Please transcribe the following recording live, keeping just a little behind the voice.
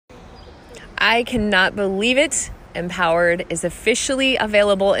I cannot believe it. Empowered is officially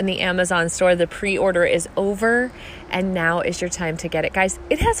available in the Amazon store. The pre-order is over, and now is your time to get it. Guys,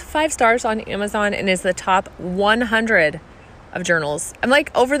 it has 5 stars on Amazon and is the top 100 of journals. I'm like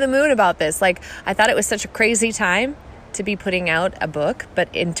over the moon about this. Like, I thought it was such a crazy time to be putting out a book,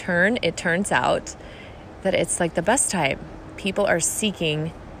 but in turn, it turns out that it's like the best time. People are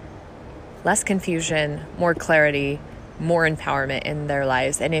seeking less confusion, more clarity, more empowerment in their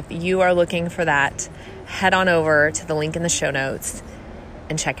lives. And if you are looking for that, head on over to the link in the show notes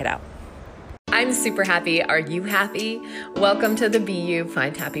and check it out. I'm super happy. Are you happy? Welcome to the Be You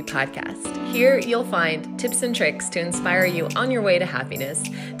Find Happy podcast. Here you'll find tips and tricks to inspire you on your way to happiness,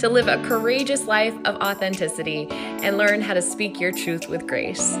 to live a courageous life of authenticity, and learn how to speak your truth with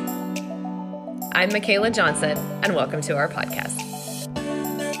grace. I'm Michaela Johnson, and welcome to our podcast.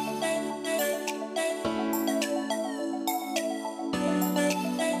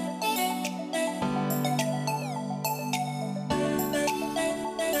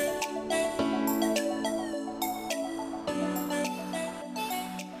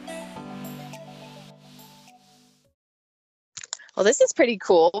 Well, this is pretty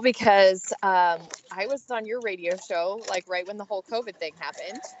cool because I was on your radio show like right when the whole COVID thing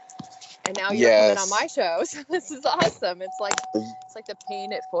happened, and now you're coming on my show. So this is awesome. It's like the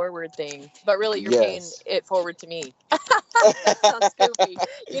paying it forward thing, but really you're paying it forward to me. That sounds goofy.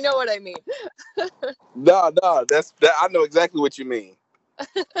 You know what I mean? No, that's that. I know exactly what you mean.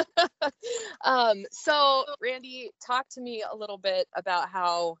 So Randy, talk to me a little bit about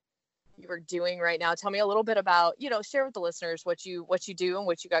how you're doing right now. Tell me a little bit about, share with the listeners what you do and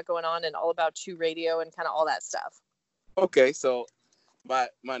what you got going on and all about True Radio and kind of all that stuff. Okay, so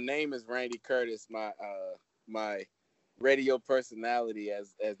my name is Randy Curtis. My radio personality,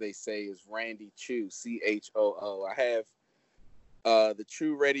 as they say, is Randy Choo, CHOO. I have the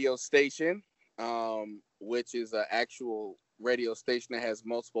True Radio station, which is an actual radio station that has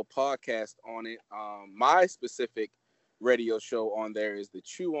multiple podcasts on it. My specific radio show on there is the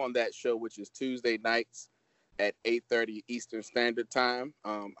Chew on That Show, which is Tuesday nights at 8:30 Eastern Standard Time.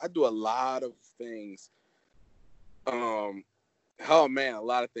 I do a lot of things. A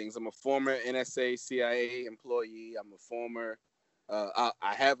lot of things. I'm a former NSA CIA employee. I'm a former I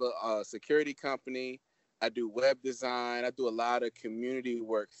have a security company. I do web design. I do a lot of community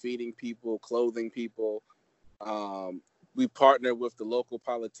work, feeding people, clothing people. We partner with the local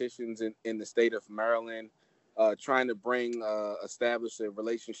politicians in the state of Maryland, trying to establish a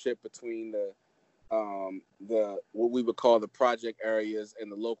relationship between the what we would call the project areas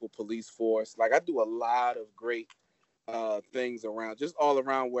and the local police force. Like, I do a lot of great things around, just all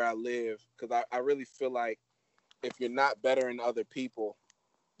around where I live, because I really feel like if you're not bettering other people,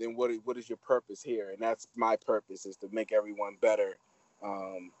 then what is your purpose here? And that's my purpose, is to make everyone better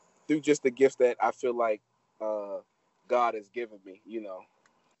through just the gifts that I feel like God has given me,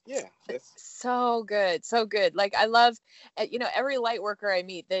 Yeah, that's so good. So good. Like, I love, every light worker I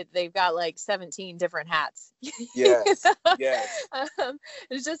meet, they've got like 17 different hats. Yes. Yes.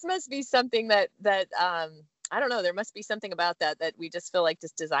 It just must be something that I don't know. There must be something about that we just feel like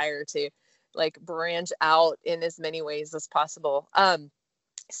this desire to like branch out in as many ways as possible.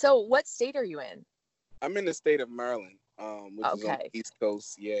 So what state are you in? I'm in the state of Maryland, which is on the East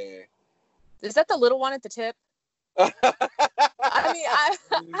Coast. Yeah. Is that the little one at the tip? I mean,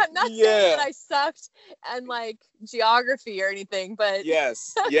 I'm not saying that I sucked and like geography or anything, but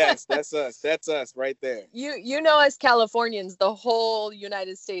yes, that's us right there. You know, as Californians, the whole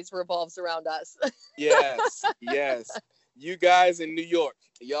United States revolves around us. Yes. You guys in New York,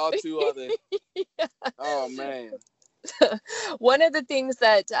 y'all two are the. Yeah. Oh man. One of the things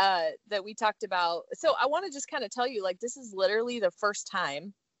that we talked about. So I want to just kind of tell you, like, this is literally the first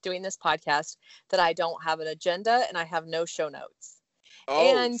time doing this podcast that I don't have an agenda and I have no show notes.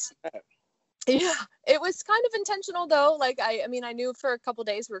 And yeah, it was kind of intentional though. Like, I mean, I knew for a couple of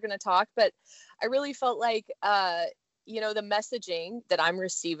days we were going to talk, but I really felt like, the messaging that I'm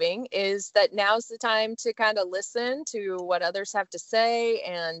receiving is that now's the time to kind of listen to what others have to say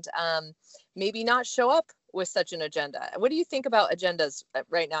and maybe not show up with such an agenda. What do you think about agendas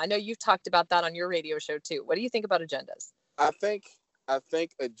right now? I know you've talked about that on your radio show too. What do you think about agendas? I think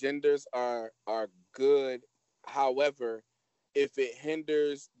agendas are good. However, if it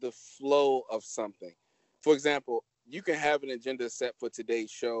hinders the flow of something, for example, you can have an agenda set for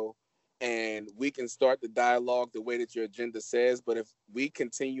today's show and we can start the dialogue the way that your agenda says. But if we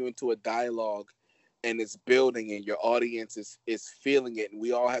continue into a dialogue and it's building and your audience is feeling it and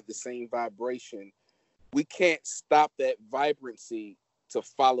we all have the same vibration, we can't stop that vibrancy to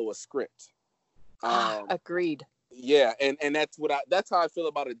follow a script. Agreed. Yeah, and that's how I feel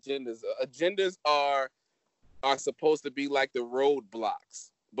about agendas. Agendas are supposed to be like the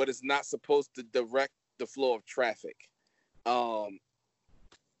roadblocks, but it's not supposed to direct the flow of traffic. Um,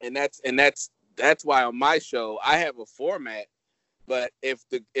 and that's why on my show I have a format. But if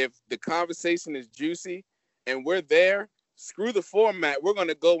the conversation is juicy and we're there, screw the format. We're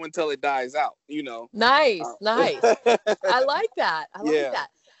gonna go until it dies out. Nice, nice. I like that. I like Yeah, that.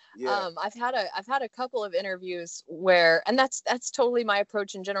 yeah. I've had a couple of interviews where, and that's totally my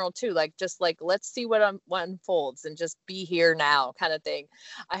approach in general too. Like, just like, let's see what unfolds and just be here now kind of thing.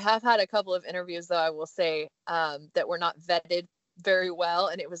 I have had a couple of interviews though, I will say, that were not vetted very well.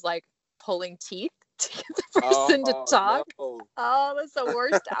 And it was like pulling teeth to get the person to talk. No. Oh, that's the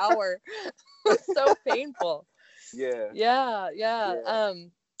worst hour. It's so painful. Yeah, Yeah. yeah.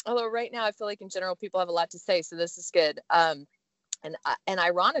 Although right now I feel like in general people have a lot to say, so this is good. And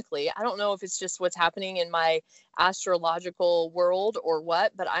ironically, I don't know if it's just what's happening in my astrological world or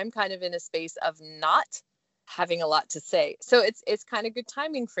what, but I'm kind of in a space of not having a lot to say. So it's kind of good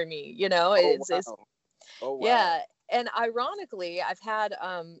timing for me, you know. Oh It's wow. Oh wow. yeah. And ironically, I've had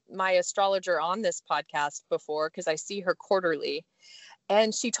my astrologer on this podcast before because I see her quarterly,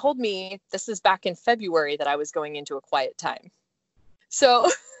 and she told me this is back in February that I was going into a quiet time. So,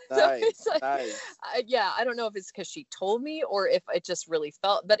 so Nice, it's like, nice. yeah, I don't know if it's because she told me or if it just really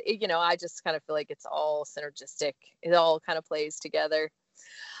felt, but it, I just kind of feel like it's all synergistic. It all kind of plays together.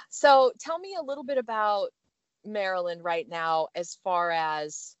 So tell me a little bit about Maryland right now, as far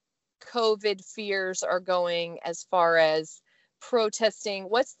as COVID fears are going, as far as protesting.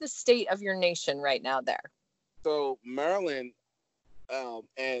 What's the state of your nation right now there? So Maryland,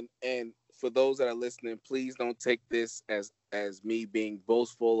 and for those that are listening, please don't take this as me being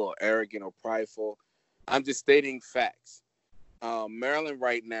boastful or arrogant or prideful. I'm just stating facts. Maryland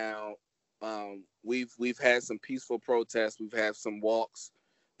right now, we've had some peaceful protests, we've had some walks,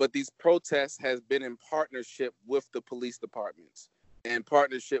 but these protests has been in partnership with the police departments, in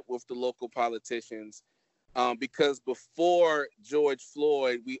partnership with the local politicians. Because before George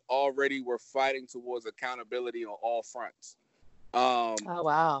Floyd, we already were fighting towards accountability on all fronts. Um, Oh,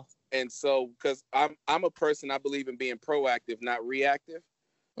 wow. and so, because I'm a person, I believe in being proactive, not reactive.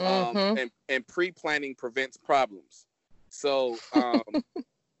 Mm-hmm. And pre-planning prevents problems. So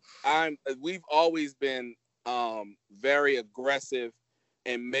we've always been very aggressive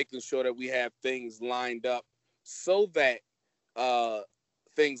in making sure that we have things lined up so that uh,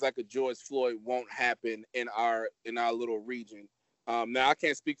 things like a George Floyd won't happen in our little region. Now I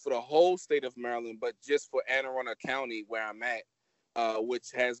can't speak for the whole state of Maryland, but just for Anne Arundel County where I'm at,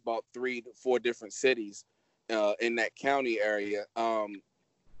 which has about 3 to 4 different cities in that county area.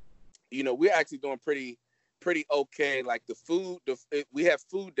 We're actually doing pretty okay. Like the food, we have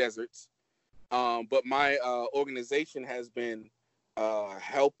food deserts, but my organization has been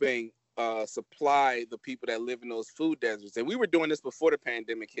helping supply the people that live in those food deserts. And we were doing this before the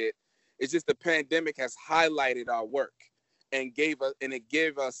pandemic hit. It's just the pandemic has highlighted our work and it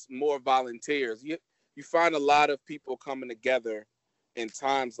gave us more volunteers. You find a lot of people coming together in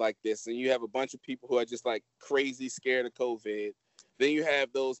times like this, and you have a bunch of people who are just like crazy scared of COVID. Then you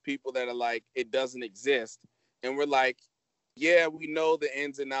have those people that are like, it doesn't exist. And we're like, yeah, we know the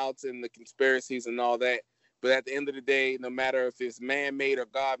ins and outs and the conspiracies and all that. But at the end of the day, no matter if it's man-made or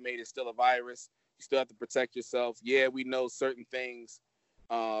God-made, it's still a virus. You still have to protect yourself. Yeah, we know certain things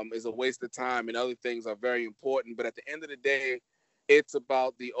is a waste of time and other things are very important. But at the end of the day, it's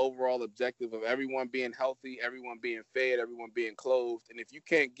about the overall objective of everyone being healthy, everyone being fed, everyone being clothed. And if you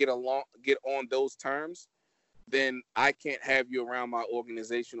can't get on those terms, then I can't have you around my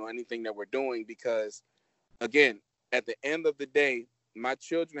organization or anything that we're doing because, again, at the end of the day, my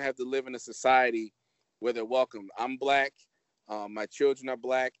children have to live in a society where they're welcome. I'm Black. My children are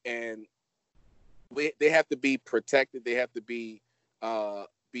Black, and they have to be protected. They have to be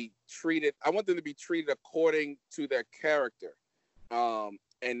treated. I want them to be treated according to their character,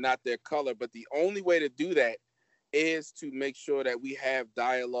 and not their color. But the only way to do that is to make sure that we have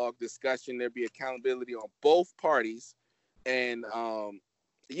dialogue, discussion, there be accountability on both parties, and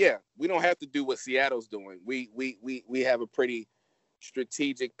yeah, we don't have to do what Seattle's doing. We have a pretty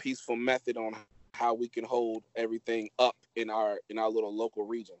strategic, peaceful method on how we can hold everything up in our little local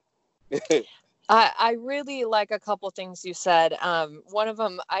region. I really like a couple things you said. One of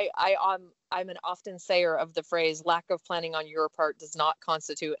them, I'm an often sayer of the phrase "lack of planning on your part does not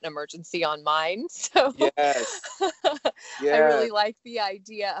constitute an emergency on mine." So Yes, I yes. really like the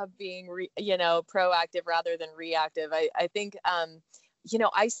idea of being, proactive rather than reactive. I think,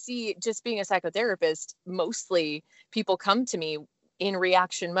 I see, just being a psychotherapist, mostly people come to me, in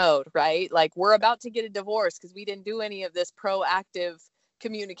reaction mode, right? Like we're about to get a divorce because we didn't do any of this proactive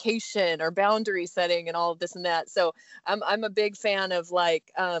communication or boundary setting and all of this and that. So I'm a big fan of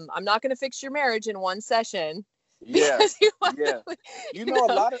like, I'm not going to fix your marriage in one session. Yeah. Yeah. You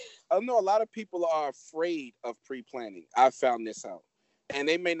know, I know a lot of people are afraid of pre-planning. I found this out. And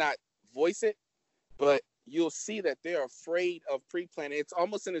they may not voice it, but you'll see that they're afraid of pre-planning. It's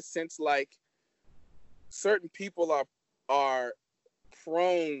almost in a sense like certain people are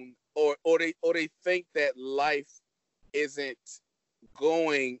prone or they think that life isn't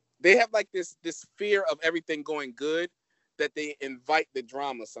going. They have like this fear of everything going good that they invite the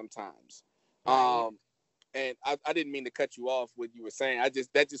drama sometimes. Right. And I didn't mean to cut you off what you were saying.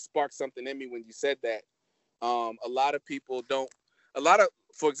 That just sparked something in me when you said that. A lot of people don't.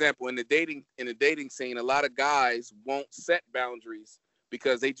 For example, in the dating scene, a lot of guys won't set boundaries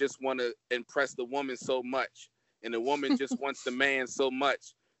because they just want to impress the woman so much, and the woman just wants the man so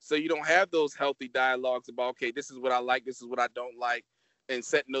much. So you don't have those healthy dialogues about, okay, this is what I like, this is what I don't like, and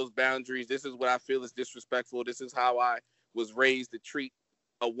setting those boundaries. This is what I feel is disrespectful. This is how I was raised to treat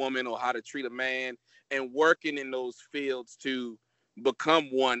a woman or how to treat a man, and working in those fields to become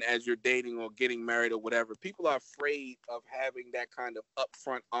one as you're dating or getting married or whatever. People are afraid of having that kind of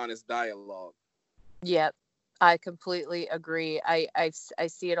upfront, honest dialogue. Yep. I completely agree. I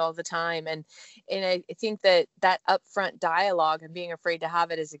see it all the time. And I think that upfront dialogue and being afraid to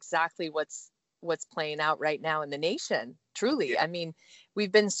have it is exactly what's playing out right now in the nation. Truly. Yeah. I mean,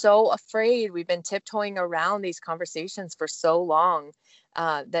 we've been so afraid. We've been tiptoeing around these conversations for so long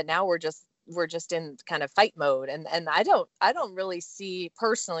that now we're just in kind of fight mode. And I don't really see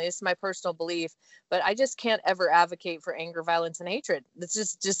personally, this is my personal belief, but I just can't ever advocate for anger, violence, and hatred.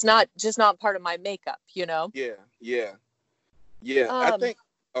 It's just not part of my makeup, you know? Yeah. I think,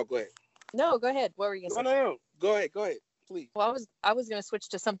 go ahead. No, go ahead. What were you going to say? No. Go ahead. Please. Well, I was going to switch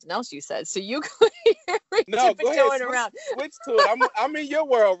to something else you said. So you go ahead. Around. Switch to it. I'm in your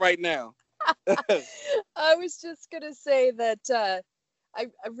world right now. I was just going to say that, I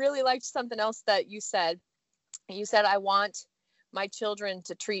really liked something else that you said. You said, I want my children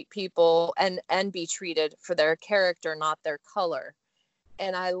to treat people and be treated for their character, not their color.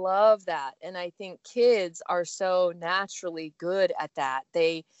 And I love that. And I think kids are so naturally good at that.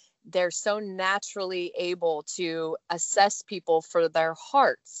 They're so naturally able to assess people for their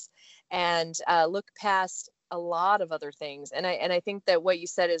hearts and look past a lot of other things. And I think that what you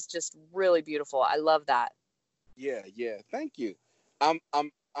said is just really beautiful. I love that. Yeah. Thank you.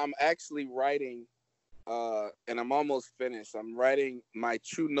 I'm actually writing, and I'm almost finished. I'm writing my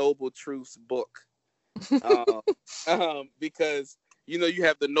True Noble Truths book, because you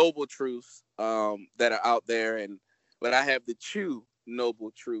have the noble truths that are out there, but I have the true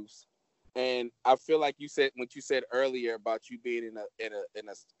noble truths, and I feel like what you said earlier about you being in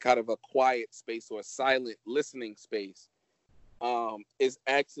a kind of a quiet space or a silent listening space, is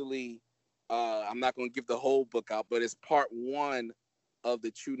actually, I'm not going to give the whole book out, but it's part one of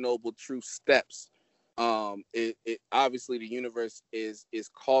the True Noble Truth steps. It obviously the universe is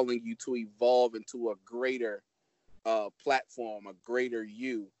calling you to evolve into a greater platform, a greater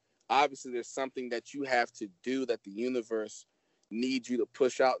you. Obviously, there's something that you have to do that the universe needs you to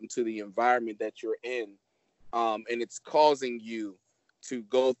push out into the environment that you're in, and it's causing you to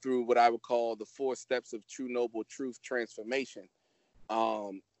go through what I would call the 4 steps of True Noble Truth transformation.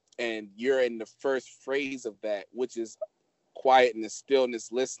 And you're in the first phase of that, which is quietness,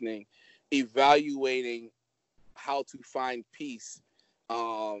 stillness, listening, evaluating how to find peace,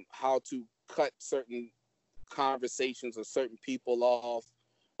 how to cut certain conversations or certain people off,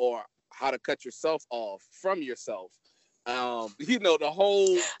 or how to cut yourself off from yourself. The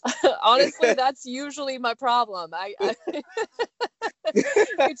whole. Honestly, that's usually my problem.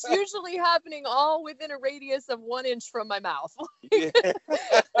 It's usually happening all within a radius of 1 inch from my mouth.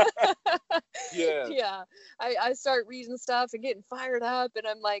 Yeah. I start reading stuff and getting fired up, and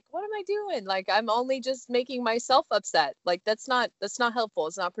I'm like, what am I doing? Like, I'm only just making myself upset. Like, that's not helpful.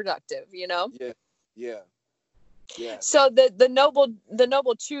 It's not productive, Yeah. So the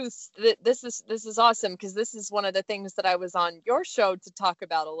noble truth, this is awesome, because this is one of the things that I was on your show to talk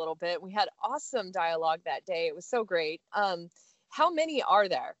about a little bit. We had awesome dialogue that day. It was so great. How many are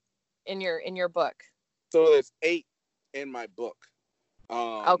there in your book? So there's 8 in my book.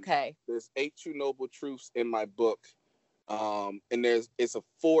 Okay. There's 8 True Noble Truths in my book. And it's a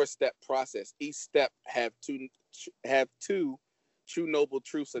 4-step process. Each step have two True Noble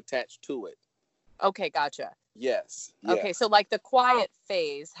Truths attached to it. Okay, gotcha. Yes. Okay, so like the quiet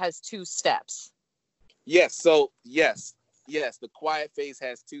phase has 2 steps. Yes. So yes, the quiet phase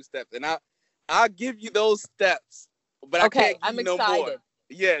has 2 steps, and I'll give you those steps but I Okay, can't give I'm you no more. excited.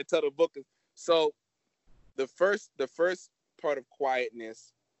 Yeah, until the book is. So the first part of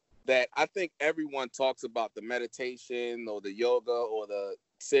quietness that I think everyone talks about, the meditation or the yoga or the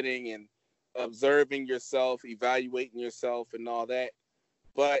sitting and observing yourself, evaluating yourself and all that.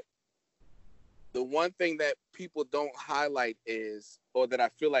 But the one thing that people don't highlight is, or that I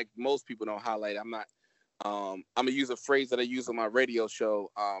feel like most people don't highlight, I'm gonna use a phrase that I use on my radio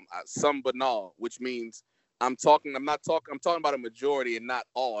show, some banal, which means I'm talking about a majority and not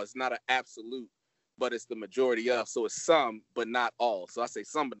all. It's not an absolute, but it's the majority of. So it's some, but not all. So I say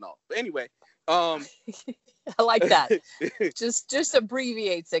some banal. But anyway, I like that. just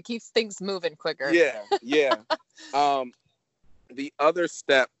abbreviates it, keeps things moving quicker. Yeah. The other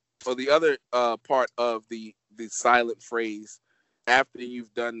step, or the other part of the silent phrase, after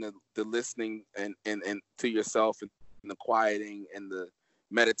you've done the listening and to yourself and the quieting and the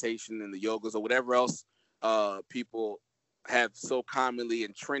meditation and the yogas or whatever else people have so commonly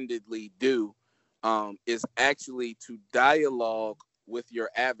and trendedly do, is actually to dialogue with your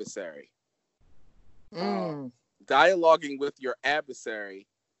adversary. Dialoguing with your adversary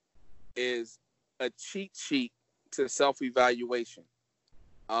is a cheat sheet to self-evaluation.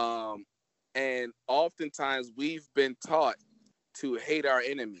 And oftentimes we've been taught to hate our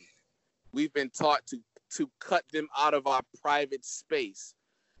enemy. We've been taught to cut them out of our private space.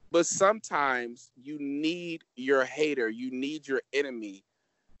 But sometimes you need your hater, you need your enemy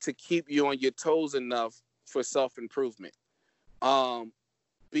to keep you on your toes enough for self-improvement.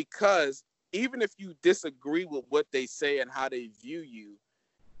 Because even if you disagree with what they say and how they view you,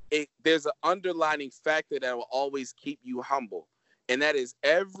 there's an underlining factor that will always keep you humble. And that is,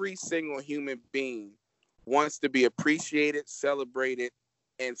 every single human being wants to be appreciated, celebrated,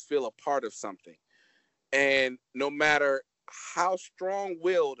 and feel a part of something. And no matter how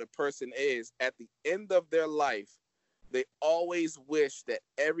strong-willed a person is, at the end of their life, they always wish that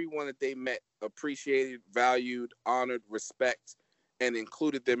everyone that they met appreciated, valued, honored, respect, and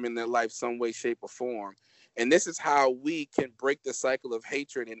included them in their life some way, shape, or form. And this is how we can break the cycle of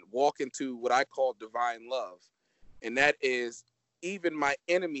hatred and walk into what I call divine love. And that is, even my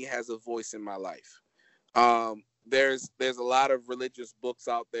enemy has a voice in my life. There's a lot of religious books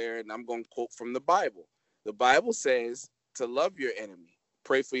out there, and I'm going to quote from the Bible. The Bible says to love your enemy,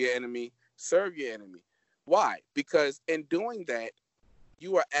 pray for your enemy, serve your enemy. Why? Because in doing that,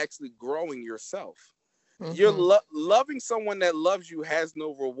 you are actually growing yourself. Mm-hmm. You're loving someone that loves you has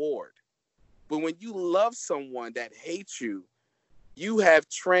no reward. But when you love someone that hates you, you have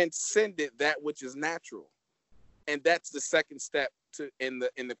transcended that which is natural. And that's the second step in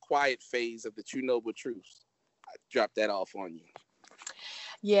the quiet phase of the True Noble Truths. I dropped that off on you.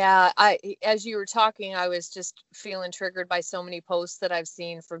 Yeah, as you were talking, I was just feeling triggered by so many posts that I've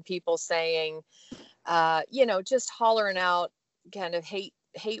seen from people saying, just hollering out kind of hate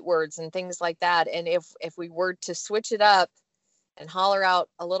words and things like that. And if we were to switch it up and holler out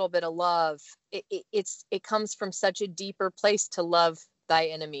a little bit of love, it comes from such a deeper place to love thy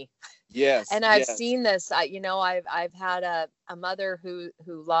enemy. Yes. And I've seen this. I've had a mother who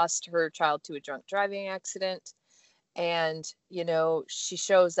lost her child to a drunk driving accident, and she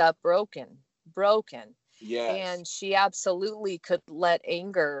shows up broken. Yes. And she absolutely could let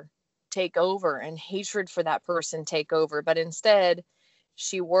anger take over and hatred for that person take over, but instead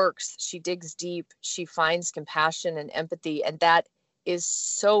she works, she digs deep, she finds compassion and empathy, and that is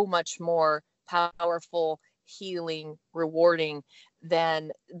so much more powerful, healing, rewarding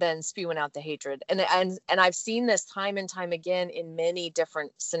than spewing out the hatred. And I've seen this time and time again in many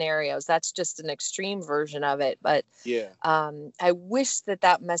different scenarios. That's just an extreme version of it, but yeah. I wish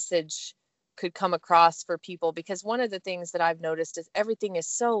that message could come across for people, because one of the things that I've noticed is everything is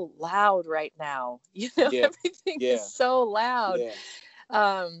so loud right now. Everything is so loud.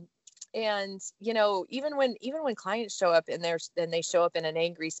 Yeah. And even when clients show up and they show up in an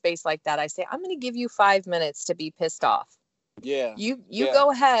angry space like that, I say, I'm going to give you 5 minutes to be pissed off. Yeah. You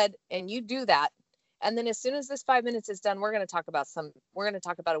go ahead and you do that. And then as soon as this 5 minutes is done, we're going to talk about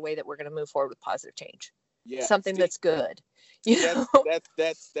a way that we're going to move forward with positive change. Yeah. Something that's good.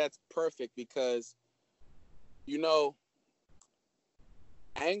 That's perfect, because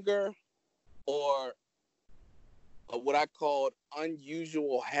anger or what I call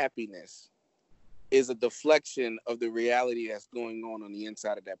unusual happiness is a deflection of the reality that's going on the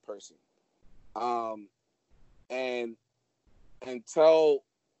inside of that person. And until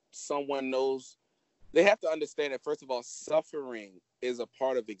someone knows, they have to understand that, first of all, suffering is a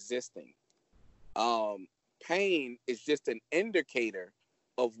part of existing. Pain is just an indicator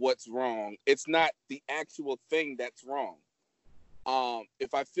of what's wrong. It's not the actual thing that's wrong.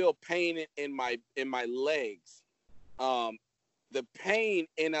 If I feel pain in my legs, the pain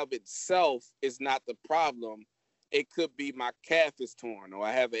in of itself is not the problem. It could be my calf is torn, or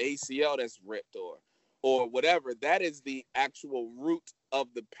I have an ACL that's ripped, or whatever. That is the actual root of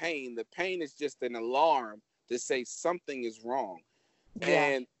the pain. The pain is just an alarm to say something is wrong. Yeah.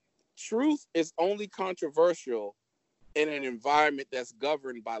 And truth is only controversial in an environment that's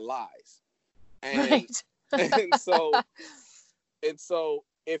governed by lies. And Right. and so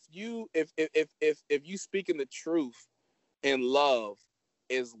if you speaking the truth in love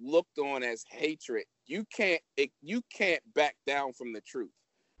is looked on as hatred, you can't back down from the truth.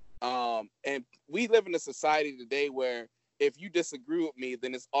 And we live in a society today where if you disagree with me,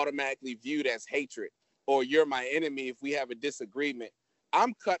 then it's automatically viewed as hatred, or you're my enemy if we have a disagreement.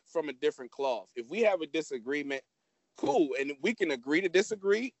 I'm cut from a different cloth. If we have a disagreement, cool, and we can agree to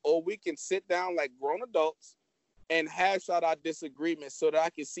disagree, or we can sit down like grown adults and hash out our disagreements so that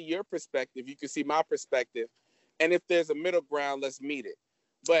I can see your perspective, you can see my perspective, and if there's a middle ground, let's meet it.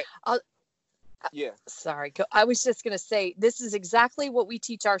 But yeah. Sorry, I was just going to say, this is exactly what we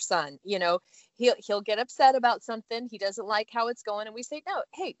teach our son. You know, he'll get upset about something. He doesn't like how it's going. And we say, no,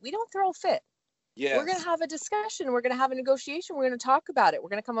 hey, we don't throw a fit. Yes. We're going to have a discussion. We're going to have a negotiation. We're going to talk about it. We're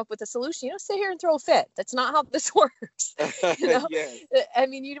going to come up with a solution. You don't sit here and throw a fit. That's not how this works. You know? Yes. I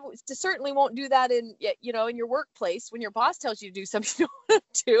mean, you certainly won't do that in your workplace when your boss tells you to do something you don't want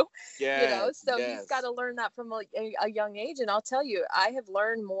to do. Yes. You know, so Yes. he's got to learn that from a young age. And I'll tell you, I have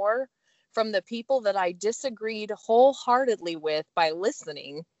learned more from the people that I disagreed wholeheartedly with by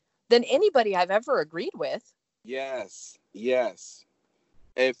listening than anybody I've ever agreed with. Yes. Yes.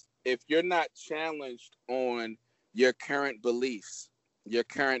 If you're not challenged on your current beliefs, your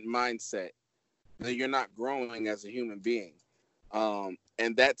current mindset, then you're not growing as a human being.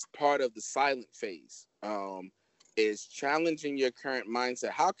 And that's part of the silent phase, is challenging your current mindset.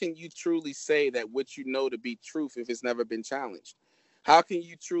 How can you truly say that what you know to be truth if it's never been challenged? How can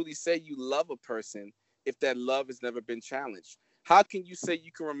you truly say you love a person if that love has never been challenged? How can you say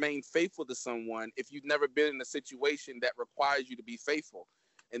you can remain faithful to someone if you've never been in a situation that requires you to be faithful?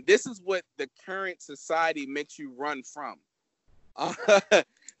 And this is what the current society makes you run from.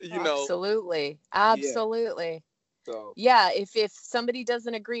 Absolutely. Yeah. So Yeah, if somebody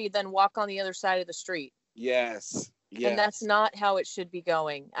doesn't agree, then walk on the other side of the street. yes. And that's not how it should be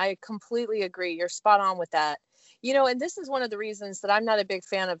going. I completely agree. You're spot on with that. You know, and this is one of the reasons that I'm not a big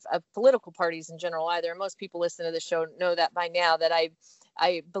fan of political parties in general either. Most people listen to the show know that by now, that I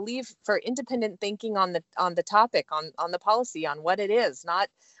believe for independent thinking on the topic, on the policy, on what it is, not,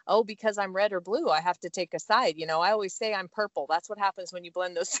 oh, because I'm red or blue, I have to take a side. You know, I always say I'm purple. That's what happens when you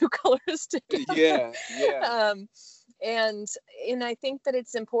blend those two colors together. Yeah. And I think that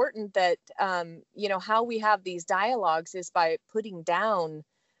it's important that, how we have these dialogues is by putting down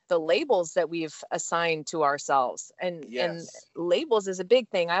the labels that we've assigned to ourselves. And labels is a big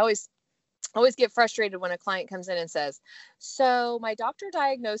thing. I always get frustrated when a client comes in and says, so my doctor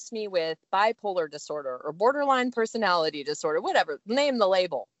diagnosed me with bipolar disorder or borderline personality disorder, whatever, name the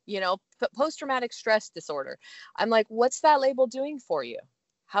label, post-traumatic stress disorder. I'm like, what's that label doing for you?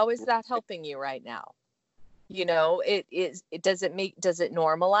 How is that helping you right now? Does it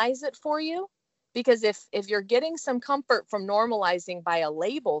normalize it for you? Because if you're getting some comfort from normalizing by a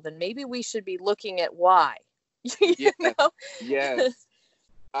label, then maybe we should be looking at why. Yes.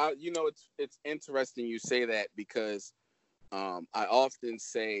 It's interesting you say that, because I often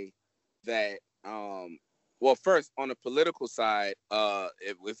say that, first, on the political side,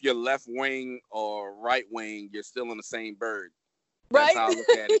 if you're left wing or right wing, you're still on the same bird. That's right? how I look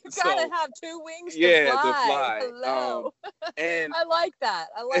at it. You gotta have two wings to fly. Hello. And I like that.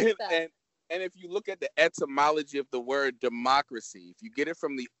 And if you look at the etymology of the word democracy, if you get it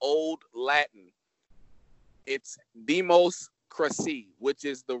from the old Latin, it's demos cracy, which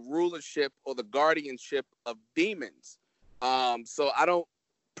is the rulership or the guardianship of demons. So I don't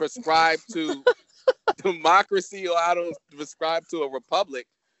prescribe to democracy, or I don't prescribe to a republic.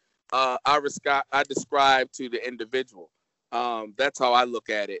 I describe to the individual. That's how I look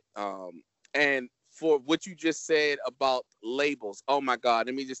at it. And for what you just said about labels, oh my God,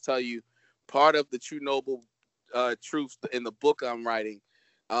 let me just tell you, part of the True Noble Truth in the book I'm writing,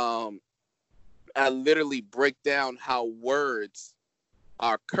 I literally break down how words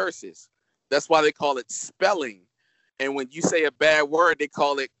are curses. That's why they call it spelling. And when you say a bad word, they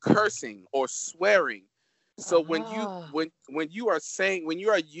call it cursing or swearing. So when you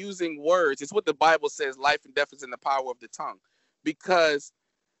are using words, it's what the Bible says, life and death is in the power of the tongue. Because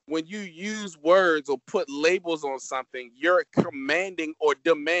when you use words or put labels on something, you're commanding or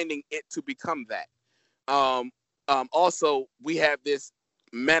demanding it to become that. Also, we have this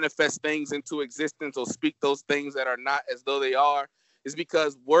manifest things into existence or speak those things that are not as though they are, is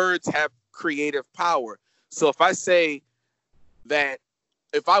because words have creative power. So if I say that,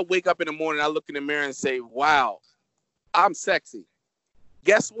 if I wake up in the morning, I look in the mirror and say, wow, I'm sexy.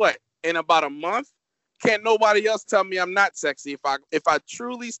 Guess what? In about a month, can't nobody else tell me I'm not sexy if I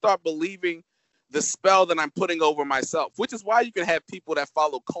truly start believing the spell that I'm putting over myself, which is why you can have people that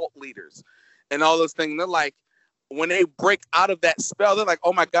follow cult leaders and all those things. They're like, when they break out of that spell, they're like,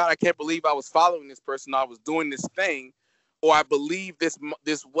 oh my God, I can't believe I was following this person. I was doing this thing, or I believe this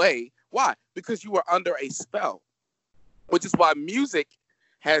way. Why? Because you were under a spell, which is why music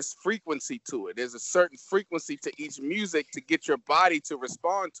has frequency to it. There's a certain frequency to each music to get your body to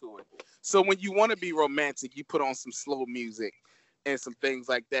respond to it. So when you want to be romantic, you put on some slow music and some things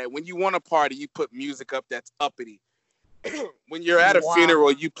like that. When you want to party, you put music up that's uppity. When you're at a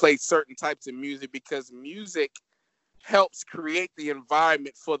funeral, you play certain types of music because music helps create the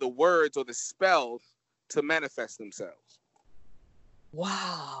environment for the words or the spells to manifest themselves.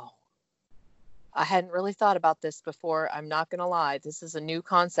 Wow. I hadn't really thought about this before. I'm not going to lie. This is a new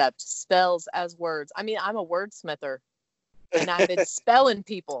concept. Spells as words. I mean, I'm a wordsmither, and I've been spelling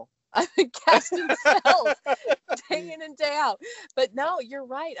people. I've been casting spells day in and day out. But no, you're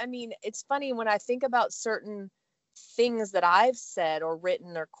right. I mean, it's funny when I think about certain things that I've said or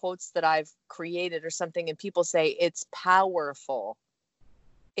written or quotes that I've created or something, and people say it's powerful.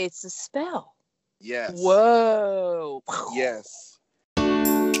 It's a spell. Yes. Whoa. Yes.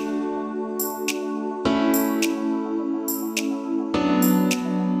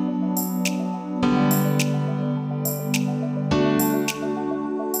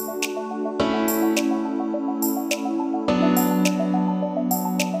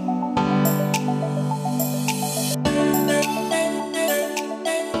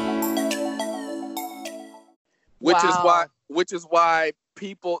 Which is why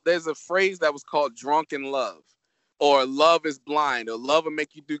people, there's a phrase that was called drunken love, or love is blind, or love will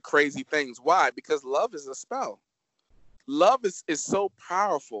make you do crazy things. Why? Because love is a spell. Love is so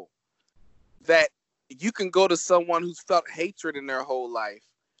powerful that you can go to someone who's felt hatred in their whole life,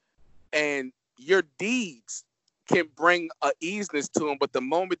 and your deeds can bring a easiness to them, but the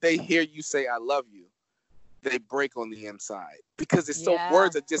moment they hear you say I love you, they break on the inside because it's so,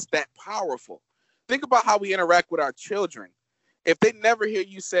 words are just that powerful. Think about how we interact with our children. If they never hear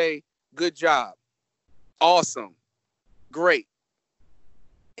you say, good job, awesome, great,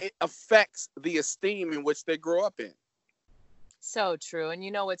 it affects the esteem in which they grow up in. So true. And you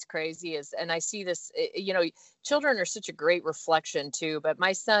know what's crazy is, and I see this, you know, children are such a great reflection too, but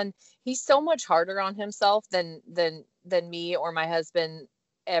my son, he's so much harder on himself than me or my husband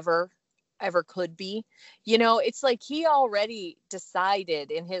ever could be. You know, it's like he already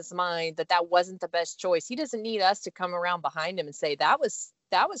decided in his mind that wasn't the best choice. He doesn't need us to come around behind him and say that was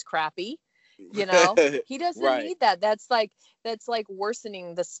crappy. You know, he doesn't need that. That's like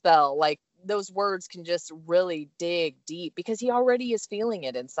worsening the spell. Like those words can just really dig deep because he already is feeling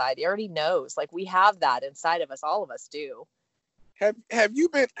it inside. He already knows. Like we have that inside of us. All of us do. Have you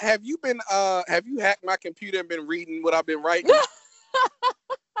hacked my computer and been reading what I've been writing?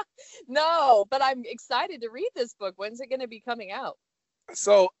 No, but I'm excited to read this book. When's it going to be coming out?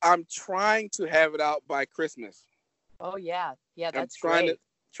 So I'm trying to have it out by Christmas. Oh yeah. Yeah, that's trying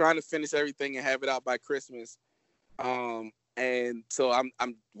to finish everything and have it out by Christmas. And so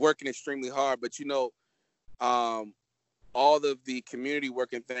I'm working extremely hard, but you know, all of the community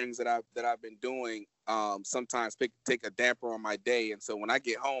work and things that I've been doing sometimes take a damper on my day. And so when I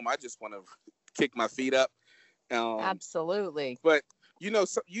get home, I just want to kick my feet up. Absolutely. But you know,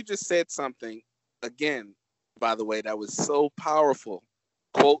 so you just said something again, by the way, that was so powerful,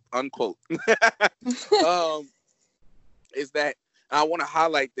 quote unquote. Is that I want to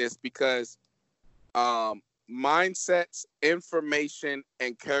highlight this because mindsets, information,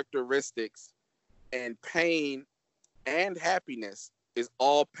 and characteristics, and pain and happiness is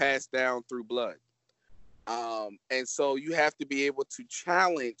all passed down through blood. And so you have to be able to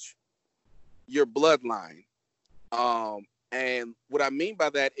challenge your bloodline. And what I mean by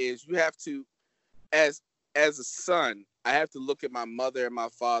that is you have to, as a son, I have to look at my mother and my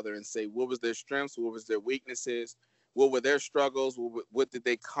father and say, what was their strengths? What was their weaknesses? What were their struggles? What did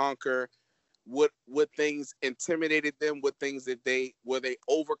they conquer? What things intimidated them? What things were they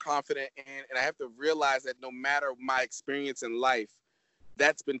overconfident in? And I have to realize that no matter my experience in life,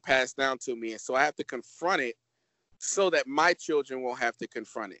 that's been passed down to me. And so I have to confront it so that my children won't have to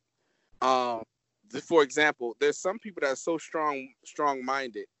confront it. For example, there's some people that are so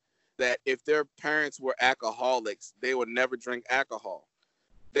strong-minded that if their parents were alcoholics, they would never drink alcohol.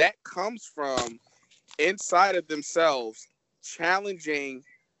 That comes from inside of themselves challenging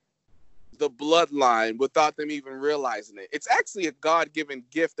the bloodline without them even realizing it. It's actually a God-given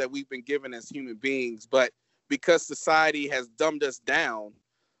gift that we've been given as human beings, but because society has dumbed us down,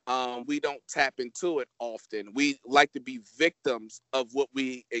 we don't tap into it often. We like to be victims of what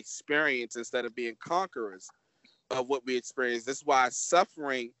we experience instead of being conquerors of what we experience. That's why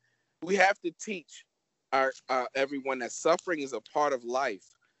suffering, we have to teach our everyone that suffering is a part of life,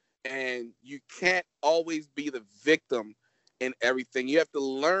 and you can't always be the victim in everything. You have to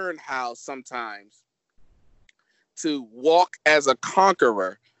learn how sometimes to walk as a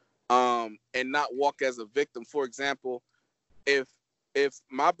conqueror, and not walk as a victim. For example, if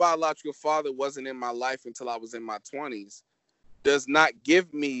my biological father wasn't in my life until I was in my 20s, does not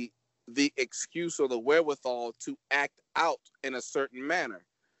give me the excuse or the wherewithal to act out in a certain manner.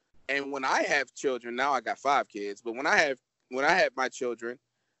 And when I have children, now I got 5 kids, but when I have my children,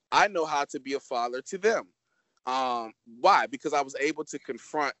 I know how to be a father to them. Why? Because I was able to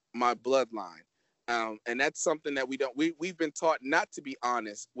confront my bloodline. And that's something that we've been taught not to be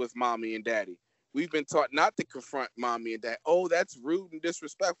honest with mommy and daddy. We've been taught not to confront mommy and dad. Oh, that's rude and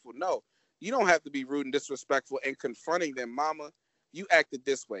disrespectful. No, you don't have to be rude and disrespectful in confronting them. Mama, you acted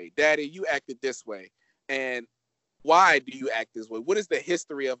this way. Daddy, you acted this way. And why do you act this way? What is the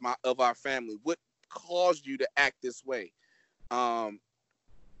history of our family? What caused you to act this way? And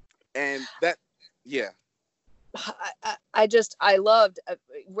that, yeah. I loved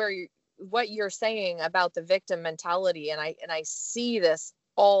what you're saying about the victim mentality, and I see this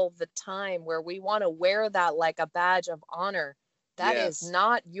all the time where we want to wear that like a badge of honor. That Yes. is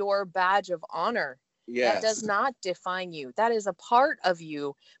not your badge of honor. Yes. That does not define you. That is a part of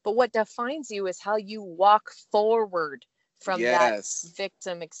you. But what defines you is how you walk forward from that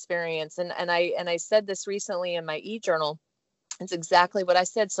victim experience. And I said this recently in my e-journal. It's exactly what I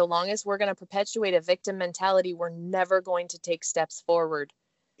said. So long as we're going to perpetuate a victim mentality, we're never going to take steps forward.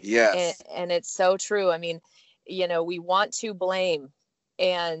 Yes. And it's so true. I mean, we want to blame,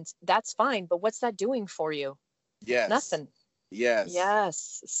 and that's fine. But what's that doing for you? Yes. Nothing. Yes.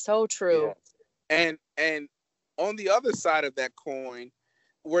 Yes. So true. Yes. And on the other side of that coin,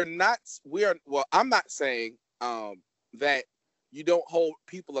 I'm not saying that you don't hold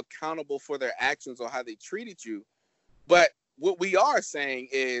people accountable for their actions or how they treated you, but what we are saying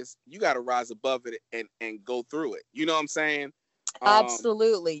is you got to rise above it and go through it. You know what I'm saying?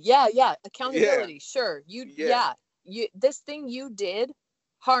 Absolutely. Yeah. Accountability. Yeah. Sure. This thing you did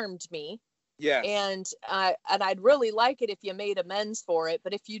harmed me. Yes. And I'd really like it if you made amends for it.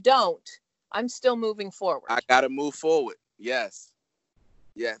 But if you don't, I'm still moving forward. I got to move forward. Yes.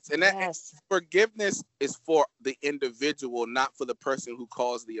 Yes. And that forgiveness is for the individual, not for the person who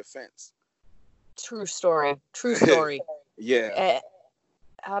caused the offense. True story. Yeah.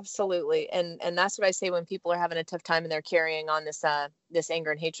 Absolutely. And that's what I say when people are having a tough time and they're carrying on this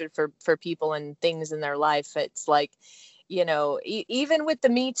anger and hatred for people and things in their life. It's like, even with the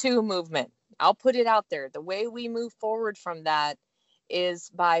Me Too movement, I'll put it out there. The way we move forward from that is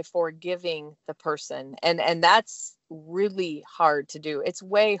by forgiving the person. And that's really hard to do. It's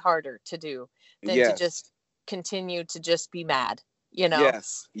way harder to do than to just continue to just be mad,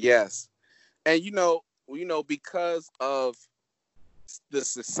 Yes. And, because of the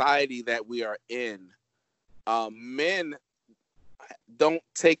society that we are in, men don't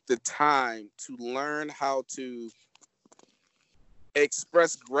take the time to learn how to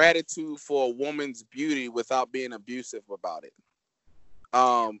express gratitude for a woman's beauty without being abusive about it.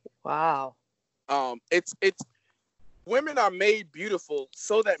 Wow. It's women are made beautiful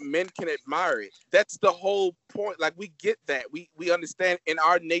so that men can admire it. That's the whole point. Like, we get that. We understand in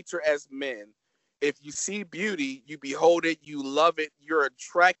our nature as men, if you see beauty, you behold it, you love it, you're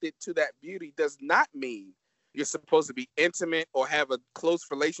attracted to that beauty, does not mean you're supposed to be intimate or have a close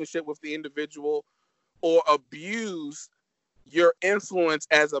relationship with the individual or abuse your influence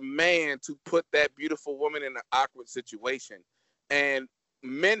as a man to put that beautiful woman in an awkward situation. And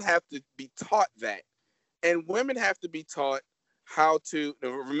men have to be taught that. And women have to be taught how to,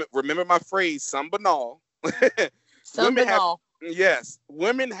 remember my phrase, some banal. Yes.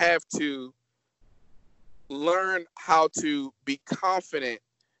 Women have to learn how to be confident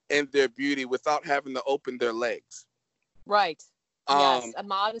in their beauty without having to open their legs. Right. Yes. A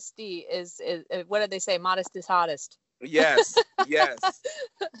modesty is what did they say? Modest is hottest. Yes.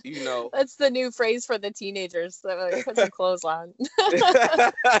 That's the new phrase for the teenagers. Put some clothes on.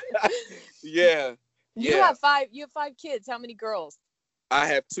 Yeah. You have 5 kids. How many girls? I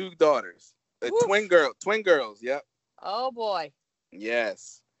have 2 daughters. Twin girls. Yep. Oh boy.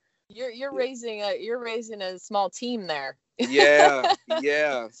 Yes. You're raising a small team there. Yeah.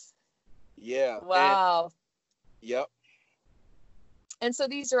 Wow. Yep. And so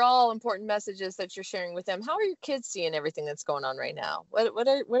these are all important messages that you're sharing with them. How are your kids seeing everything that's going on right now? What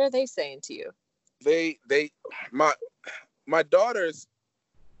are they saying to you? My daughters,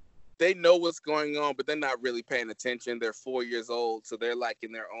 they know what's going on, but they're not really paying attention. They're 4 years old, so they're like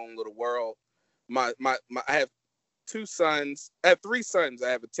in their own little world. I have two sons. I have three sons. I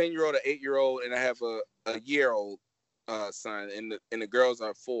have a 10-year-old, an 8-year-old, and I have a year-old son, and the girls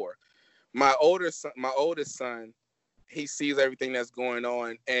are 4. My oldest son, he sees everything that's going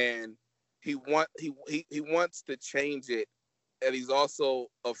on, and he wants to change it, and he's also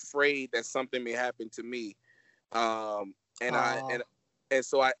afraid that something may happen to me. And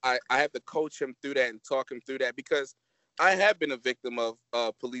so I have to coach him through that and talk him through that, because I have been a victim of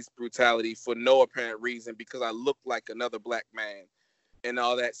police brutality for no apparent reason, because I look like another black man and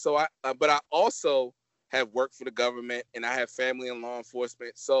all that. So but I also have worked for the government, and I have family in law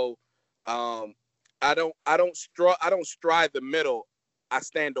enforcement. So I don't strive the middle. I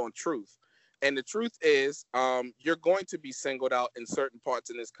stand on truth. And the truth is, you're going to be singled out in certain parts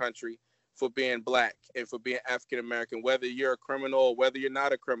in this country for being black and for being African American, whether you're a criminal or whether you're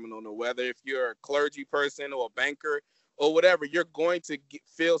not a criminal, or whether if you're a clergy person or a banker or whatever, you're going to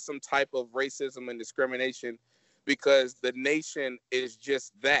feel some type of racism and discrimination, because the nation is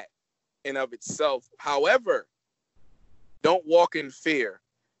just that in of itself. However, don't walk in fear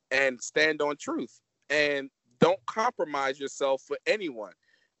and stand on truth, and don't compromise yourself for anyone.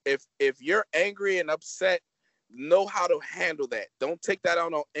 If you're angry and upset, know how to handle that. Don't take that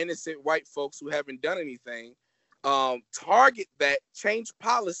out on innocent white folks who haven't done anything. Target that, change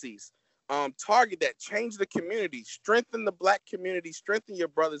policies. Target that, change the community, strengthen the black community, strengthen your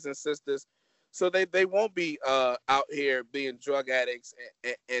brothers and sisters, so they won't be out here being drug addicts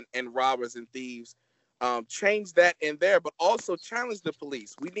and robbers and thieves. Change that in there, but also challenge the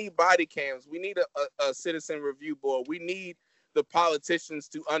police. We need body cams. We need a citizen review board. We need the politicians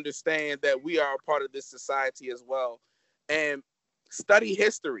to understand that we are a part of this society as well. And study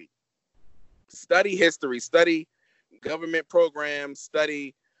history. Study government programs,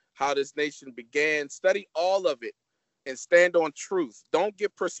 study how this nation began, study all of it, and stand on truth. Don't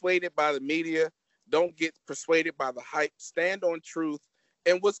get persuaded by the media. Don't get persuaded by the hype. Stand on truth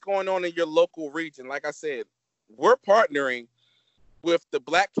and what's going on in your local region. Like I said, we're partnering with the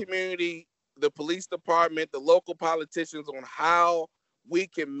black community, the police department, the local politicians, on how we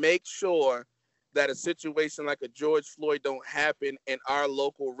can make sure that a situation like a George Floyd don't happen in our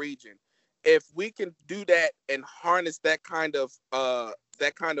local region. If we can do that and harness that kind of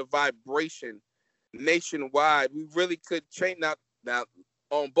vibration nationwide, we really could change. Now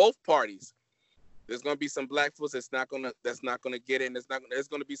on both parties, there's going to be some black folks that's not going to get in. There's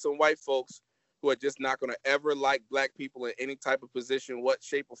going to be some white folks who are just not going to ever like black people in any type of position, what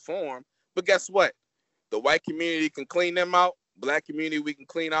shape or form. But guess what? The white community can clean them out. Black community, we can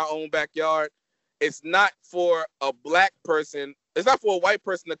clean our own backyard. It's not for a black person. It's not for a white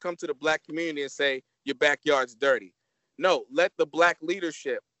person to come to the black community and say, your backyard's dirty. No, let the black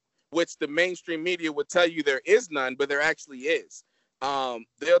leadership, which the mainstream media would tell you there is none, but there actually is.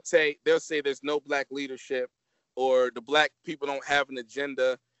 They'll say there's no black leadership, or the black people don't have an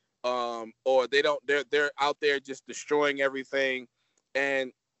agenda, or they're out there just destroying everything,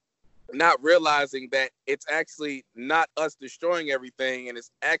 and not realizing that it's actually not us destroying everything, and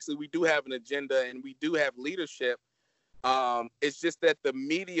it's actually we do have an agenda and we do have leadership. It's just that the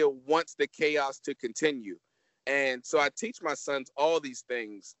media wants the chaos to continue. And so I teach my sons all these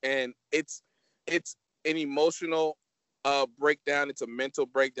things, and it's an emotional breakdown, it's a mental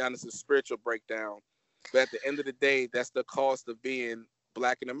breakdown, it's a spiritual breakdown. But at the end of the day, that's the cost of being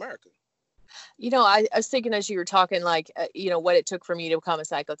black in America. I was thinking as you were talking, like, what it took for me to become a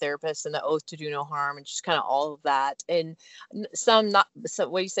psychotherapist, and the oath to do no harm, and just kind of all of that. And some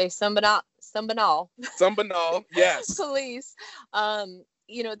what do you say? Some banal, yes. Police,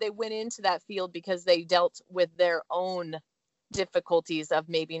 they went into that field because they dealt with their own difficulties of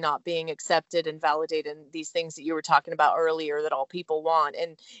maybe not being accepted and validated, and these things that you were talking about earlier that all people want.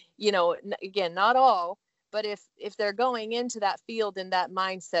 And, again, not all. But if they're going into that field in that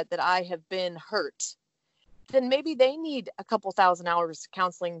mindset that I have been hurt, then maybe they need a couple thousand hours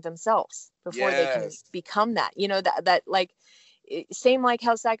counseling themselves before they can become that. That like, same like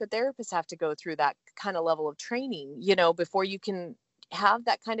how psychotherapists have to go through that kind of level of training, before you can have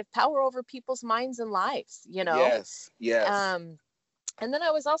that kind of power over people's minds and lives, Yes. And then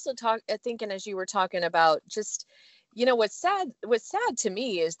I was also thinking as you were talking about just, what's sad to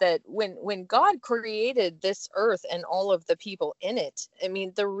me is that when God created this earth and all of the people in it, I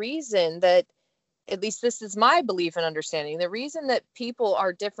mean, the reason that, at least this is my belief and understanding, the reason that people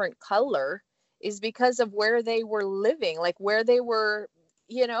are different color is because of where they were living, like where they were,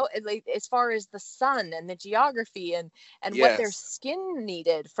 like as far as the sun and the geography and what their Yes. skin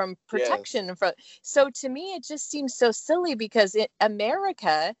needed from Yes. protection from. So to me, it just seems so silly because in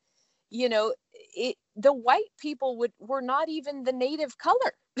America, the white people were not even the native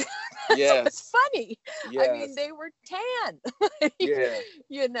color. That's what's Yes. funny. I mean, Yes. they were tan. Yeah.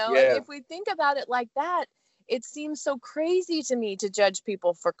 And Yeah. if we think about it like that, it seems so crazy to me to judge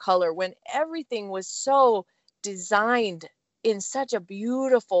people for color when everything was so designed in such a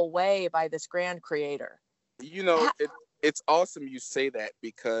beautiful way by this grand creator. You know, it's awesome you say that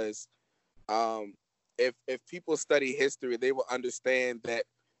because um, if people study history, they will understand that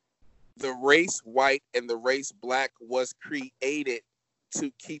the race white and the race black was created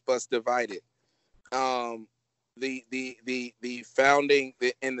to keep us divided. Um, the founding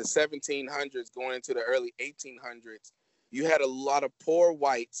in the 1700s going into the early 1800s, you had a lot of poor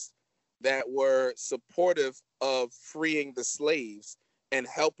whites that were supportive of freeing the slaves and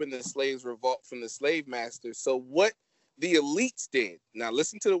helping the slaves revolt from the slave masters. So what the elites did, now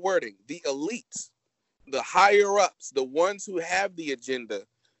listen to the wording, the elites, the higher ups, the ones who have the agenda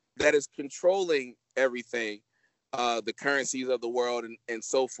that is controlling everything, the currencies of the world and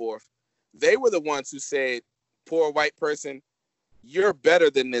so forth, they were the ones who said, poor white person, you're better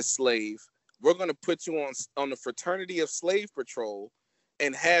than this slave. We're going to put you on the fraternity of slave patrol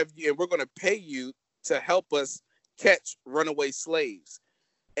and we're going to pay you to help us catch runaway slaves.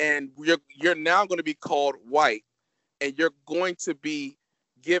 And you're now going to be called white, and you're going to be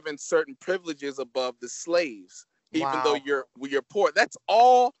given certain privileges above the slaves, even though Wow. you're poor. That's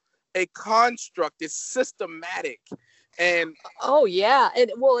all a construct. It's systematic. And Oh yeah.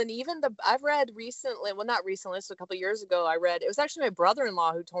 And even I've read recently, well, not recently, this was a couple of years ago, I read, it was actually my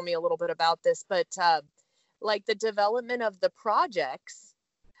brother-in-law who told me a little bit about this, but like the development of the projects,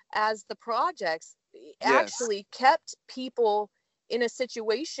 as the projects yes, actually kept people in a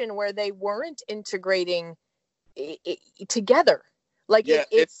situation where they weren't integrating together. Like yeah,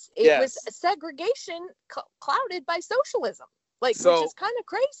 it was yes. segregation clouded by socialism, like, which So is kind of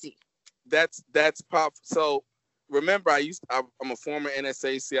crazy. that's pop. So remember, I'm a former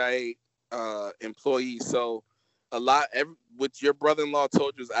NSA CIA employee. So what your brother-in-law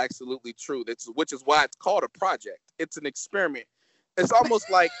told you is absolutely true. Which is why it's called a project. It's an experiment. It's almost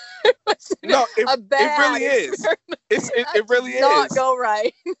like no, A it bad really is. experiment. It really Not is. go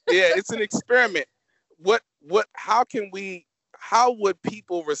right. Yeah, it's an experiment. How would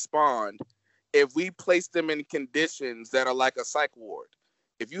people respond if we place them in conditions that are like a psych ward?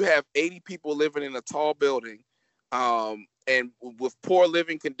 If you have 80 people living in a tall building, and with poor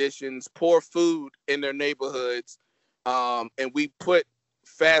living conditions, poor food in their neighborhoods, and we put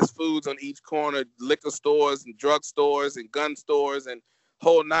fast foods on each corner, liquor stores and drug stores and gun stores and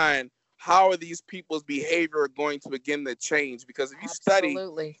whole nine, how are these people's behavior going to begin to change? Because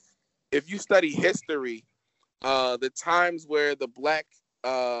Absolutely. if you study history, the times where the black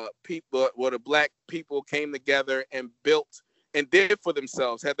people came together and built and did for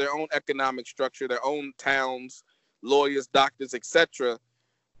themselves, had their own economic structure, their own towns, lawyers, doctors, etc.,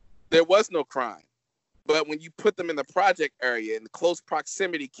 there was no crime. But when you put them in the project area, in close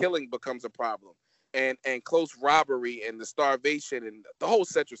proximity, killing becomes a problem, and close robbery and the starvation and the whole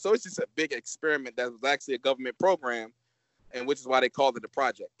etc. So it's just a big experiment that was actually a government program, and which is why they called it a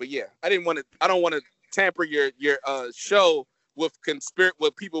project. But yeah, I don't want to tamper your show with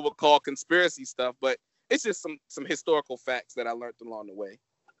what people would call conspiracy stuff, but it's just some historical facts that I learned along the way.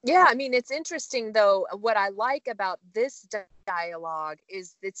 Yeah, I mean, it's interesting though. What I like about this dialogue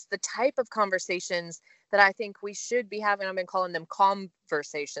is it's the type of conversations that I think we should be having. I've been calling them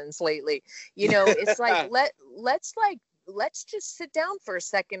conversations lately. It's like let's just sit down for a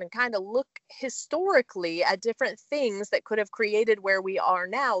second and kind of look historically at different things that could have created where we are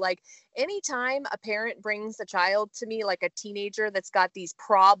now. Like anytime a parent brings a child to me, like a teenager that's got these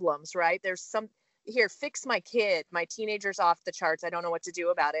problems, right? There's some here, fix my kid, my teenager's off the charts, I don't know what to do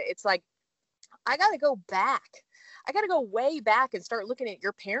about it. It's like I got to go way back and start looking at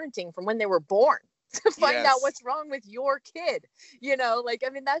your parenting from when they were born to find out Yes. what's wrong with your kid. Like, I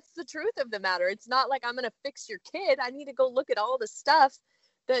mean, that's the truth of the matter. It's not like I'm going to fix your kid. I need to go look at all the stuff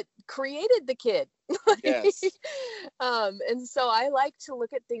that created the kid. Yes. And so I like to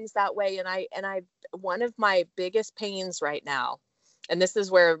look at things that way. And I one of my biggest pains right now, and this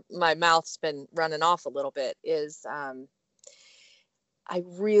is where my mouth's been running off a little bit, is I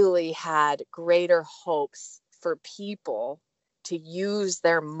really had greater hopes for people to use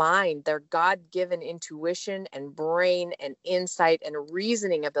their mind, their God-given intuition and brain and insight and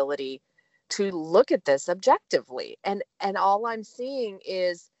reasoning ability to look at this objectively. And all I'm seeing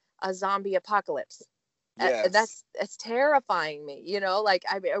is a zombie apocalypse. Yes. That's terrifying me, like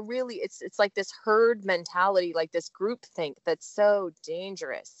I really, it's like this herd mentality, like this group think that's so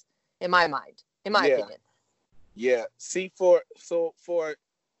dangerous in my mind, in my Yeah. opinion. Yeah. See, for the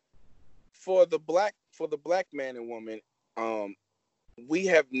black man and woman, we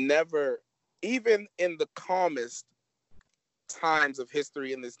have never, even in the calmest times of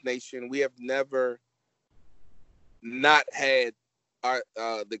history in this nation, we have never not had our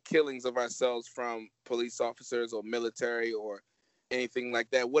the killings of ourselves from police officers or military or anything like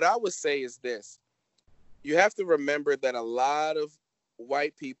that. What I would say is this: you have to remember that a lot of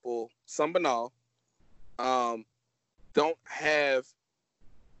white people, some but all, don't have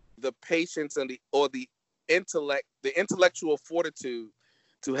the patience and the intellectual fortitude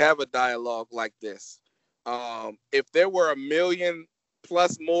to have a dialogue like this. If there were a million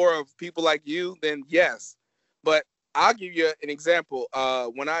plus more of people like you, then yes. But I'll give you an example.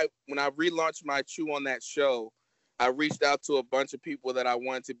 When I relaunched my Chew on That show, I reached out to a bunch of people that I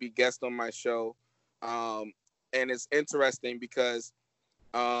wanted to be guests on my show. And it's interesting because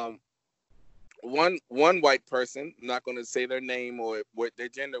one white person, I'm not going to say their name or what their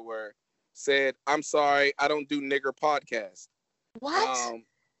gender were, said, "I'm sorry, I don't do nigger podcast." What?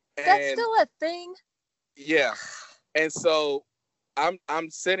 That's And still a thing? yeah, and so I'm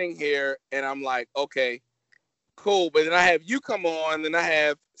sitting here and I'm like, okay, cool. But then I have you come on, then I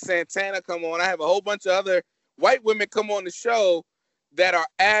have Santana come on. I have a whole bunch of other white women come on the show that are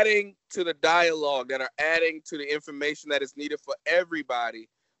adding to the dialogue, that are adding to the information that is needed for everybody.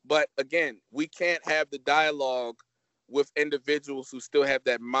 But again, we can't have the dialogue with individuals who still have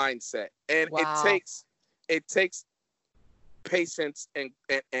that mindset. And Wow. it takes patience and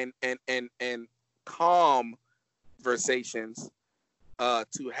calm conversations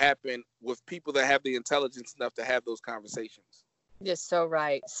to happen with people that have the intelligence enough to have those conversations. You're so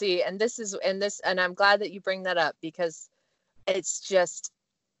right. See, and I'm glad that you bring that up, because it's just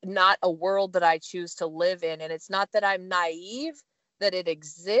not a world that I choose to live in. And it's not that I'm naive that it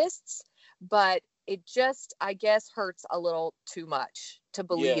exists, but it just, I guess, hurts a little too much to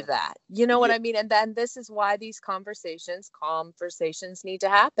believe that. You know what Yeah. I mean? And then this is why these conversations need to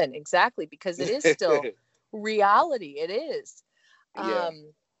happen. Exactly, because it is still reality. It is. Yeah.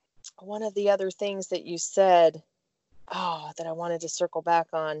 One of the other things that you said, that I wanted to circle back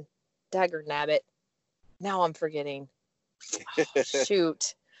on, dagger nabbit. Now I'm forgetting. Oh,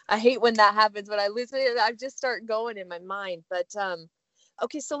 shoot. I hate when that happens. When I listen, I just start going in my mind. But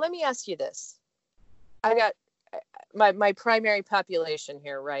okay, so let me ask you this. I got my primary population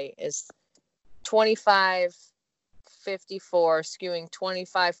here, right, is 25, 54, skewing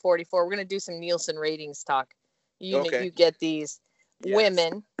 25, 44. We're going to do some Nielsen ratings talk. Okay. You get these. Yes.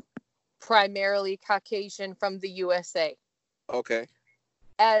 Women, primarily Caucasian, from the USA. Okay.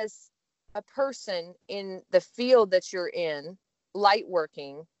 As a person in the field that you're in, light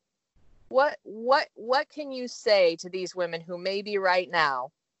working, what can you say to these women who maybe right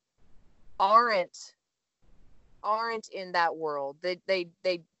now aren't in that world? They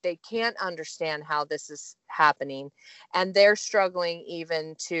can't understand how this is happening, and they're struggling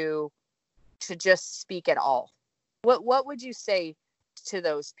even to just speak at all. What would you say to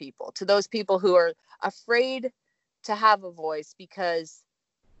those people who are afraid to have a voice because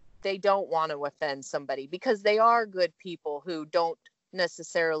they don't want to offend somebody, because they are good people who don't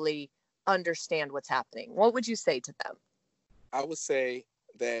necessarily understand what's happening? What would you say to them? I would say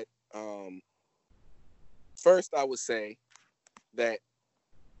that first I would say that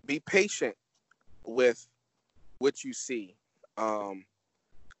be patient with what you see.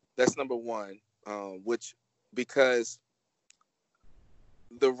 That's number one. Because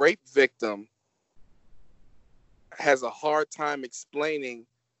the rape victim has a hard time explaining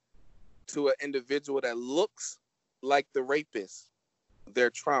to an individual that looks like the rapist their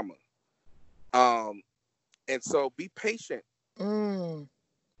trauma. And so be patient in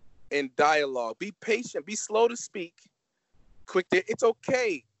dialogue. Be patient. Be slow to speak. Quick. It's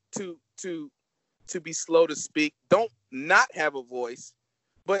okay to be slow to speak. Don't not have a voice,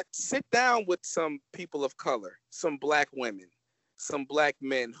 but sit down with some people of color, some black women, some black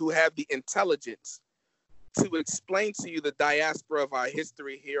men who have the intelligence to explain to you the diaspora of our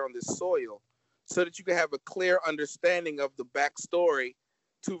history here on this soil, so that you can have a clear understanding of the backstory,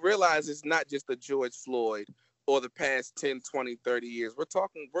 to realize it's not just a George Floyd or the past 10, 20, 30 years. We're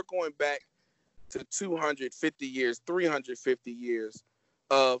going back to 250 years, 350 years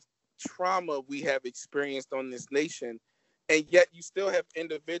of trauma we have experienced on this nation. And yet you still have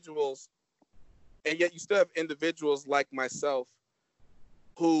individuals like myself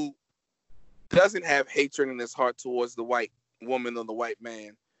who doesn't have hatred in his heart towards the white woman or the white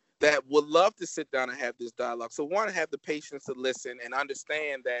man, that would love to sit down and have this dialogue. So one, have the patience to listen and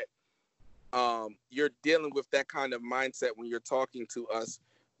understand that you're dealing with that kind of mindset when you're talking to us,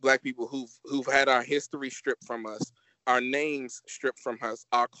 Black people who've had our history stripped from us, our names stripped from us,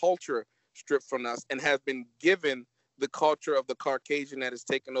 our culture stripped from us, and have been given the culture of the Caucasian that has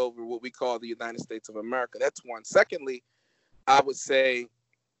taken over what we call the United States of America. That's one. Secondly, I would say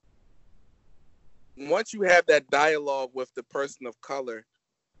once you have that dialogue with the person of color,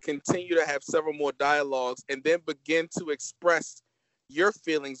 continue to have several more dialogues and then begin to express your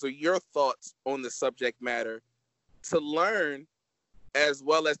feelings or your thoughts on the subject matter to learn as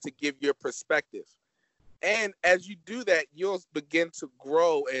well as to give your perspective. And as you do that, you'll begin to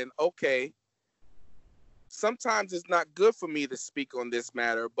grow and, okay, sometimes it's not good for me to speak on this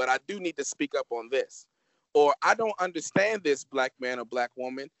matter, but I do need to speak up on this. Or I don't understand this, Black man or Black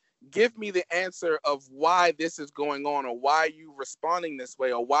woman. Give me the answer of why this is going on, or why are you responding this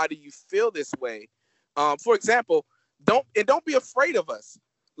way, or why do you feel this way? For example, don't be afraid of us.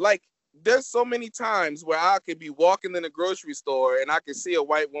 Like, there's so many times where I could be walking in the grocery store and I can see a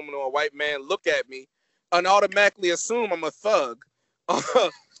white woman or a white man look at me and automatically assume I'm a thug.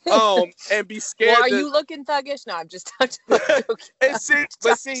 And be scared. Well, are you looking thuggish? No, I'm just joking.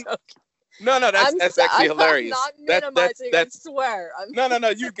 No, that's actually hilarious. I'm not minimizing. I swear. No,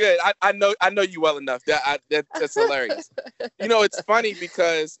 you good. I know you well enough. That's hilarious. You know, it's funny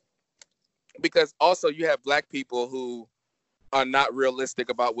because also you have Black people who are not realistic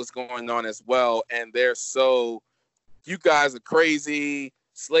about what's going on as well, and they're so, you guys are crazy.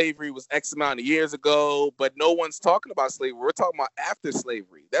 Slavery was X amount of years ago, but no one's talking about slavery. We're talking about after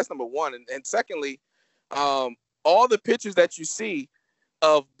slavery. That's number one. And secondly, all the pictures that you see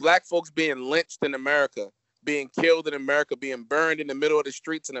of Black folks being lynched in America, being killed in America, being burned in the middle of the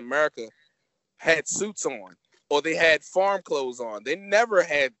streets in America, had suits on, or they had farm clothes on. They never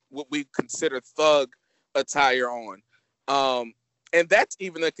had what we consider thug attire on. And that's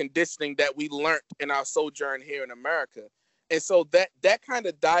even the conditioning that we learned in our sojourn here in America. And so that kind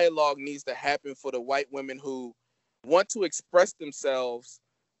of dialogue needs to happen for the white women who want to express themselves.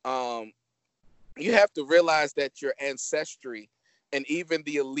 You have to realize that your ancestry and even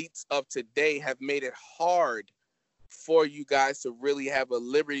the elites of today have made it hard for you guys to really have a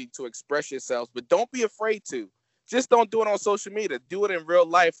liberty to express yourselves. But don't be afraid to. Just don't do it on social media. Do it in real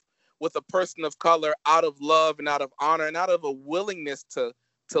life with a person of color, out of love and out of honor and out of a willingness to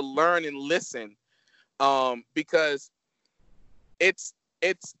learn and listen. Because it's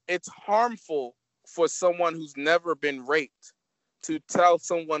harmful for someone who's never been raped to tell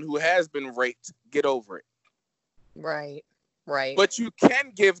someone who has been raped, get over it. Right. But you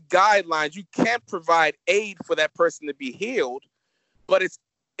can give guidelines. You can provide aid for that person to be healed, but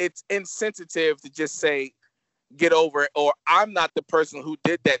it's insensitive to just say, get over it, or I'm not the person who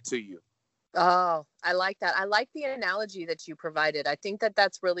did that to you. Oh, I like that. I like the analogy that you provided. I think that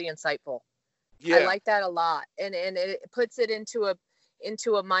that's really insightful. Yeah. I like that a lot. And it puts it into a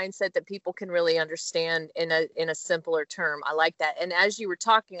mindset that people can really understand in a simpler term. I like that. And as you were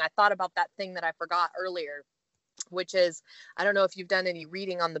talking, I thought about that thing that I forgot earlier, which is, I don't know if you've done any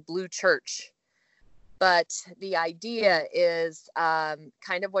reading on the Blue Church, but the idea is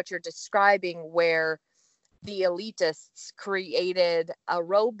kind of what you're describing, where the elitists created a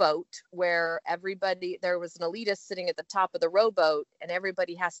rowboat where there was an elitist sitting at the top of the rowboat, and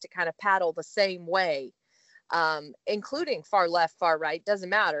everybody has to kind of paddle the same way, including far left, far right, doesn't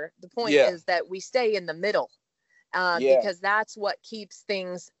matter. The point is that we stay in the middle, because that's what keeps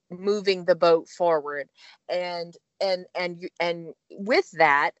things moving the boat forward. And with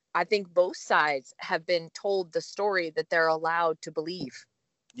that, I think both sides have been told the story that they're allowed to believe.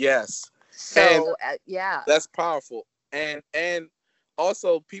 Yes. So, that's powerful. And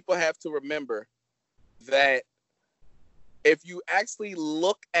also people have to remember that if you actually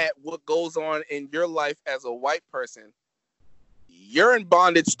look at what goes on in your life as a white person, you're in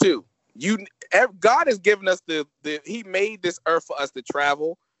bondage too. God has given us he made this earth for us to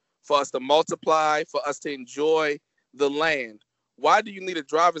travel, for us to multiply, for us to enjoy the land. Why do you need a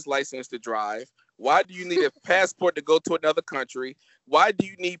driver's license to drive? Why do you need a passport to go to another country? Why do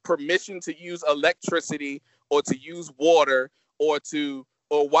you need permission to use electricity or to use water, or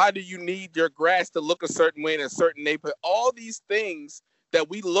why do you need your grass to look a certain way in a certain neighborhood? All these things that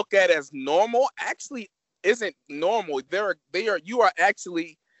we look at as normal actually isn't normal. You are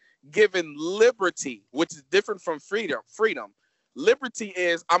actually given liberty, which is different from freedom. Liberty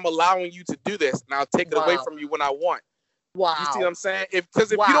is, I'm allowing you to do this, and I'll take it away from you when I want. Wow. You see what I'm saying?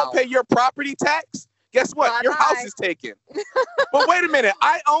 Because if you don't pay your property tax, guess what? Your house is taken. But wait a minute,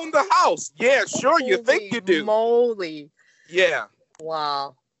 I own the house. Yeah, sure, you think you do. Moly. Yeah.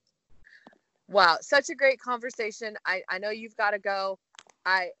 Wow. Wow, such a great conversation. I know you've got to go.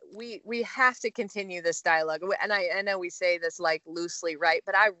 We have to continue this dialogue. And I know we say this like loosely, right?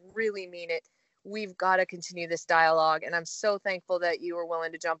 But I really mean it. We've got to continue this dialogue. And I'm so thankful that you were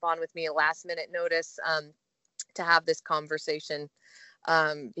willing to jump on with me at last minute notice to have this conversation.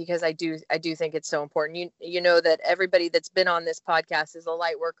 Because I do think it's so important. You know that everybody that's been on this podcast is a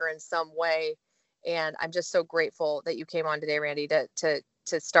light worker in some way. And I'm just so grateful that you came on today, Randy, to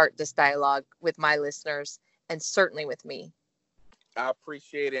start this dialogue with my listeners and certainly with me. I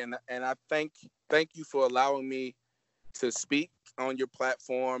appreciate it. And I thank you for allowing me to speak on your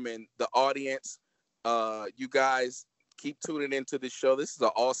platform, and the audience. You guys keep tuning into the show. This is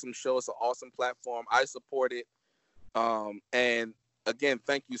an awesome show. It's an awesome platform. I support it. And again,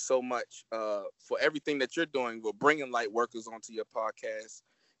 thank you so much for everything that you're doing with bringing light workers onto your podcast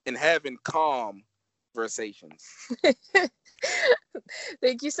and having calm conversations.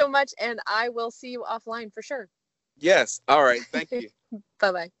 Thank you so much. And I will see you offline for sure. Yes. All right. Thank you.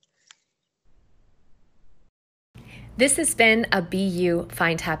 Bye-bye. This has been a Be You,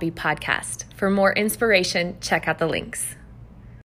 Find Happy podcast. For more inspiration, check out the links.